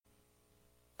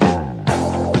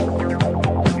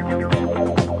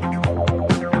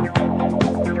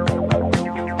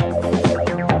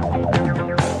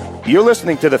You're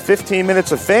listening to the 15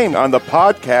 Minutes of Fame on the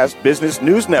Podcast Business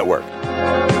News Network.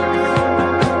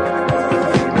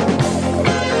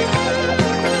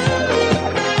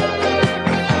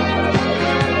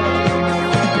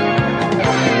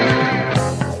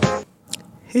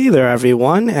 Hey there,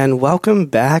 everyone, and welcome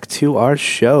back to our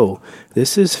show.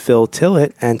 This is Phill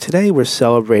Tillet, and today we're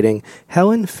celebrating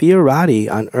Helen Fioratti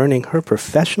on earning her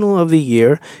Professional of the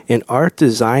Year in Art,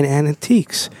 Design, and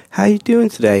Antiques. How you doing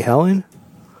today, Helen?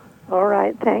 All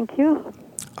right, thank you.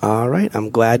 All right, I'm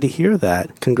glad to hear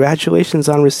that. Congratulations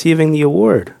on receiving the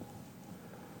award.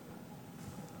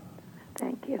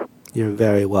 Thank you. You're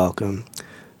very welcome.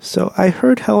 So I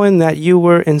heard, Helen, that you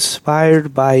were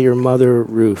inspired by your mother,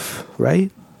 Ruth, right?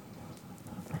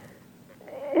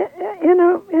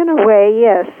 In a way,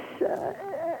 yes.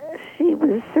 She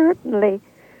was certainly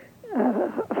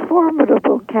a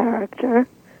formidable character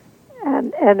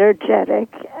and energetic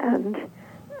and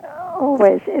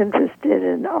always interested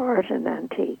in art and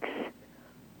antiques.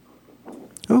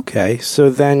 Okay, so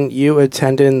then you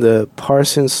attended the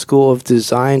Parsons School of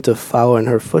Design to follow in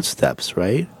her footsteps,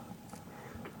 right?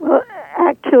 Well,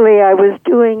 actually, I was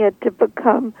doing it to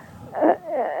become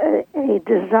a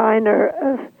designer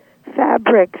of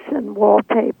fabrics and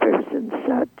wallpapers and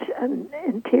such, and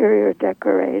interior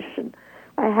decoration.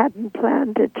 I hadn't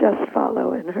planned to just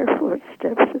follow in her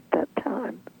footsteps at that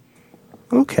time.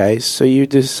 Okay, so you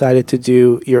decided to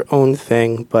do your own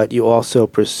thing, but you also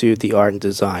pursued the art and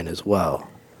design as well.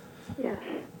 Yes.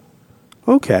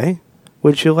 Okay.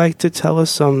 Would you like to tell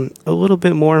us a little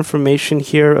bit more information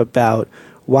here about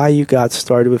why you got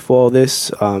started with all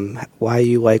this, why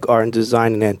you like art and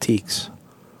design and antiques?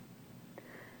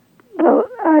 Well,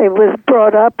 I was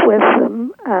brought up with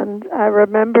them, and I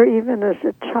remember even as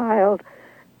a child,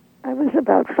 I was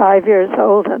about 5 years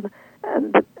old, and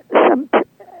some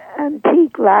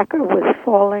antique lacquer was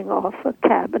falling off a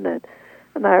cabinet,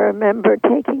 and I remember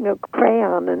taking a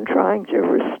crayon and trying to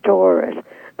restore it,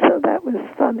 so that was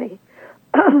funny.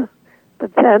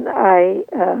 But then I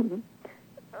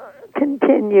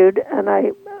continued, and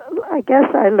I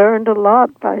guess I learned a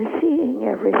lot by seeing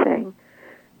everything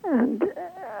and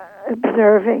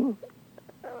observing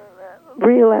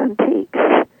real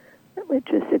antiques, which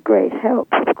is a great help,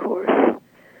 of course.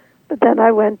 But then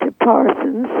I went to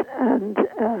Parsons, and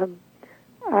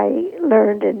I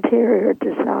learned interior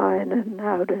design and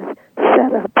how to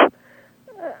set up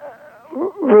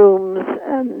rooms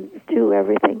and do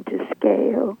everything to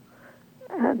scale,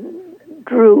 and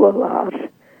drew a lot.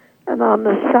 And on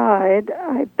the side,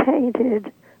 I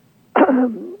painted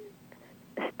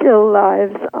still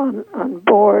lives on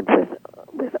board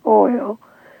with oil.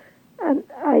 And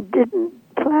I didn't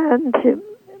plan to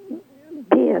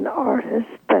be an artist,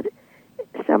 but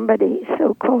somebody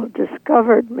so-called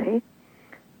discovered me,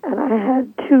 and I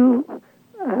had two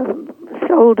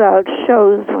sold-out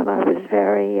shows when I was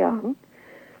very young,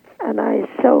 and I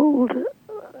sold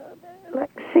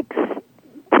like 6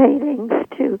 paintings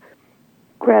to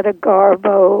Greta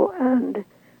Garbo and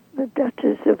the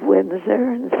Duchess of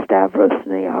Windsor and Stavros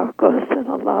Niarchos and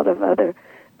a lot of other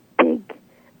big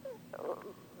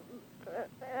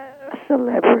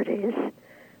celebrities.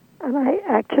 And I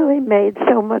actually made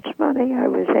so much money I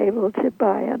was able to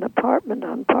buy an apartment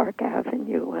on Park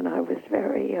Avenue when I was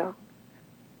very young.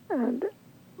 And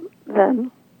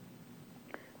then,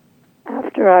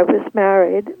 after I was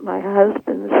married, my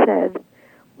husband said,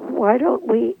 "Why don't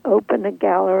we open a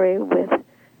gallery with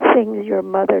things your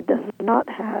mother does not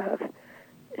have?"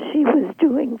 She was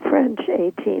doing French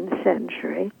 18th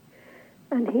century,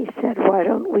 and he said, "Why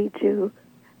don't we do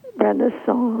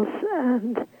Renaissance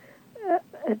and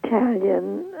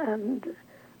Italian and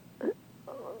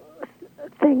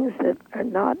things that are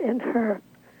not in her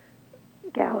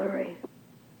gallery?"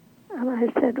 And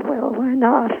I said, "Well, why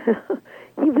not?"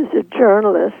 He was a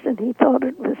journalist, and he thought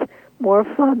it was more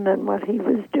fun than what he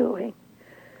was doing.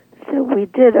 So we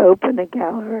did open a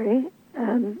gallery,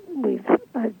 and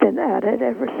I've been at it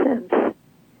ever since.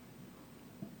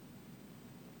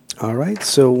 All right,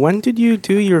 so when did you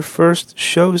do your first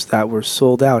shows that were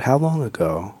sold out? How long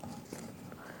ago?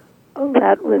 Oh,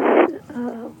 that was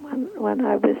when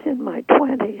I was in my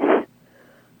 20s.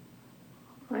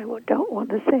 I don't want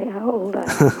to say how old I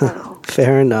am now.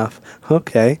 Fair enough.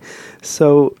 Okay.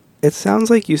 So it sounds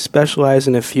like you specialize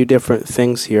in a few different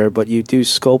things here, but you do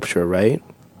sculpture, right?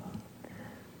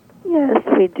 Yes,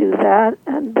 we do that.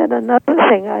 And then another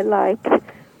thing I liked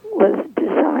was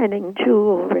designing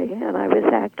jewelry, and I was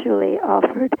actually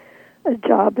offered a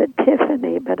job at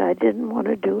Tiffany, but I didn't want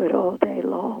to do it all day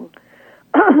long.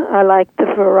 I liked the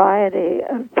variety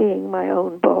of being my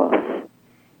own boss.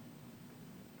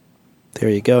 There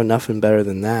you go. Nothing better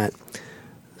than that.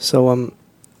 So,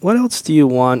 what else do you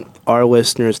want our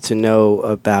listeners to know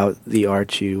about the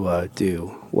art you do?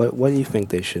 What do you think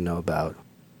they should know about?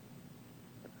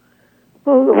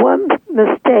 Well, the one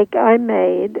mistake I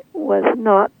made was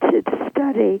not to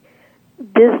study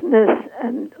business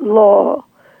and law,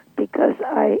 because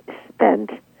I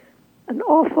spent an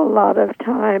awful lot of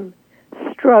time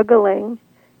struggling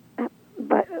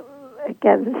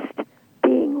against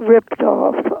being ripped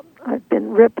off. I've been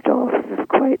ripped off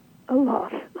quite a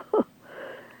lot.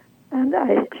 And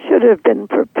I should have been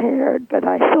prepared, but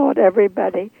I thought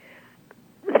everybody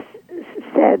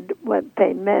said what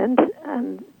they meant,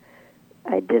 and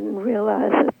I didn't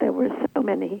realize that there were so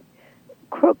many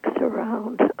crooks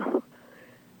around.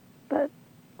 But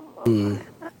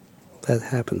that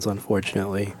happens,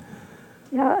 unfortunately.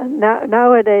 yeah, and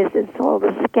nowadays it's all the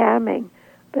scamming,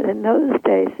 but in those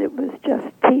days it was just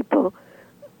people,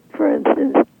 for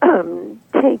instance,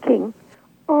 taking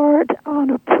art on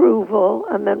approval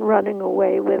and then running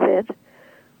away with it,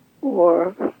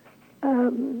 or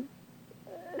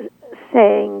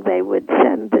saying they would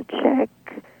send the check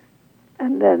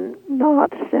and then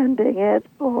not sending it,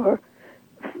 or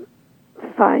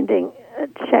finding a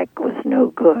check was no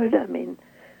good. I mean,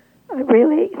 I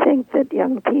really think that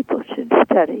young people should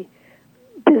study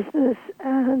business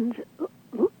and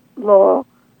law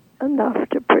enough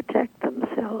to protect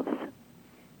themselves.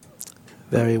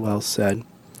 Very well said.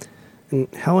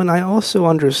 And Helen, I also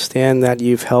understand that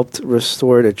you've helped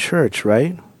restore the church,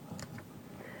 right?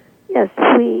 Yes,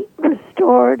 we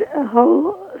restored a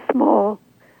whole small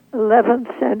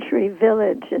 11th century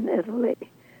village in Italy,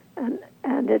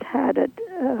 and it had a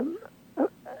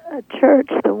church.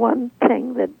 The one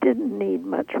thing that didn't need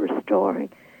much restoring,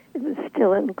 it was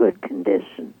still in good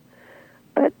condition.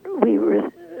 But we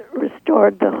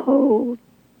restored the whole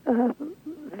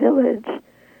village,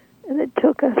 and it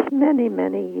took us many,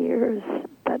 many years,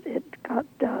 but it got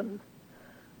done.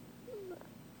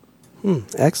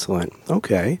 Excellent.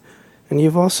 Okay. And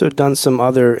you've also done some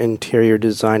other interior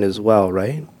design as well,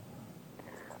 right?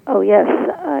 Oh, yes.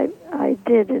 I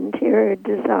did interior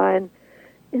design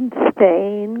in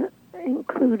Spain,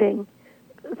 including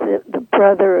the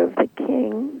brother of the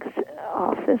king's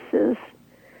offices.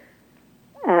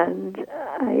 And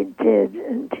I did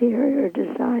interior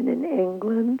design in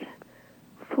England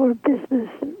for business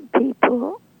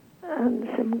people and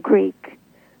some Greek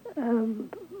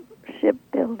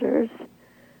shipbuilders.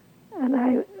 And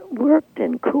I worked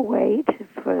in Kuwait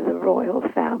for the royal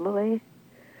family.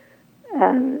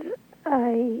 And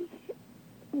I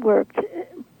worked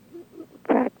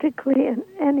practically in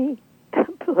any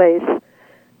place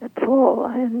at all.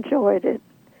 I enjoyed it,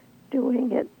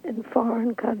 doing it in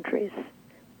foreign countries.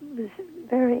 It was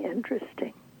very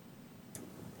interesting.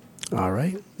 All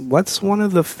right. What's one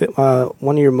of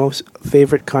your most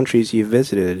favorite countries you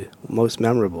visited, most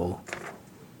memorable?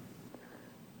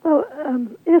 Well,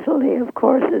 Italy, of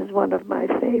course, is one of my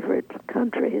favorite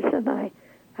countries, and I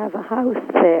have a house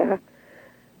there,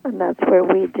 and that's where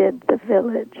we did the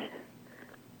village.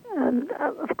 And,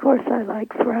 of course, I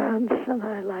like France, and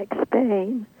I like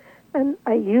Spain. And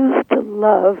I used to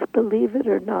love, believe it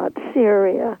or not,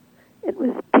 Syria. It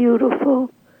was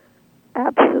beautiful,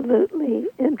 absolutely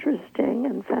interesting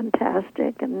and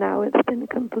fantastic, and now it's been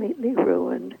completely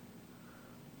ruined.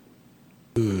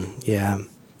 Yeah,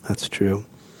 that's true.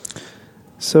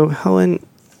 So, Helen,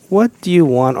 what do you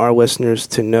want our listeners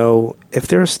to know if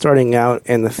they're starting out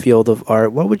in the field of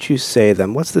art? What would you say to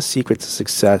them? What's the secret to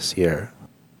success here?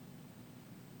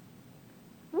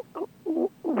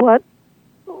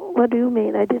 What do you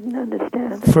mean? I didn't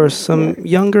understand. For some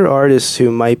younger artists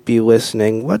who might be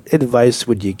listening, what advice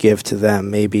would you give to them,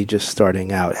 maybe just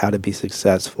starting out, how to be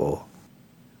successful?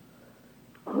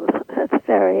 Oh, that's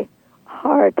very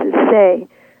hard to say.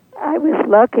 I was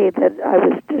lucky that I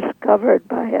was discovered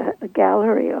by a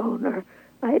gallery owner.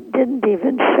 I didn't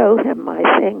even show him my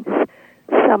things.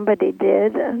 Somebody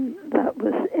did, and that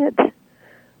was it.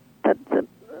 But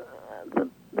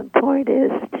the point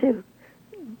is to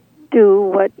do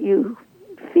what you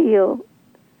feel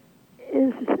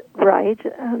is right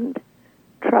and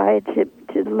try to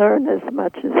learn as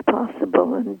much as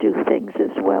possible and do things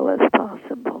as well as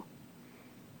possible.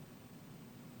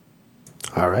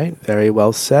 All right, very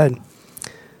well said.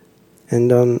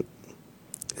 And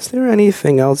is there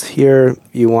anything else here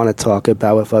you want to talk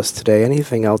about with us today?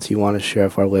 Anything else you want to share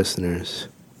with our listeners?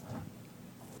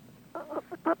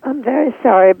 I'm very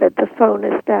sorry, but the phone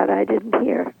is bad. I didn't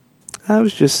hear. I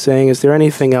was just saying, is there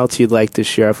anything else you'd like to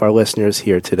share with our listeners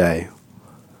here today?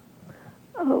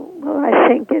 Oh, well, I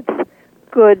think it's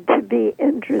good to be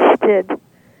interested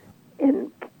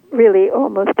in really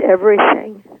almost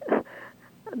everything.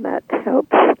 And that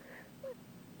helps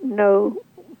know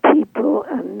people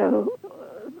and know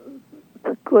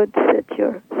the goods that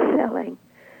you're selling,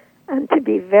 and to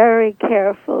be very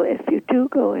careful if you do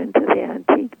go into the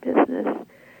antique business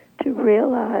to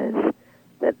realize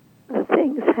that the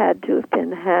things had to have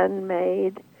been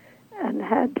handmade and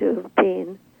had to have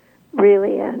been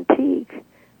really antique.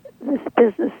 This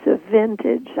business of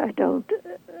vintage, I don't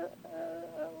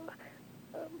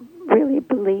really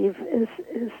believe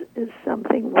is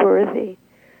something worthy.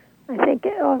 I think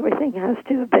everything has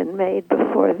to have been made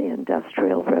before the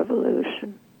Industrial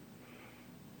Revolution.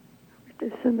 It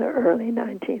is in the early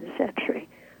 19th century.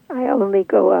 I only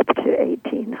go up to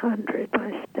 1800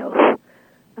 myself,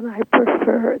 and I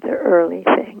prefer the early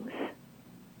things.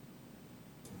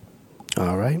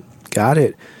 All right, got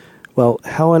it. Well,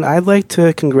 Helen, I'd like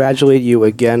to congratulate you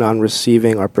again on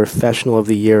receiving our Professional of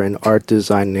the Year in Art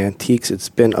Design and Antiques. It's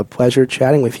been a pleasure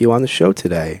chatting with you on the show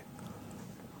today.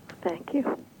 Thank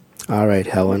you. All right,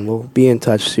 Helen, we'll be in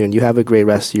touch soon. You have a great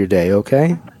rest of your day,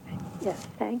 okay? Yes,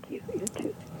 thank you. You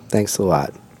too. Thanks a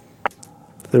lot.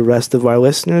 The rest of our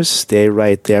listeners, stay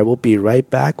right there. We'll be right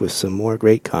back with some more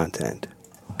great content.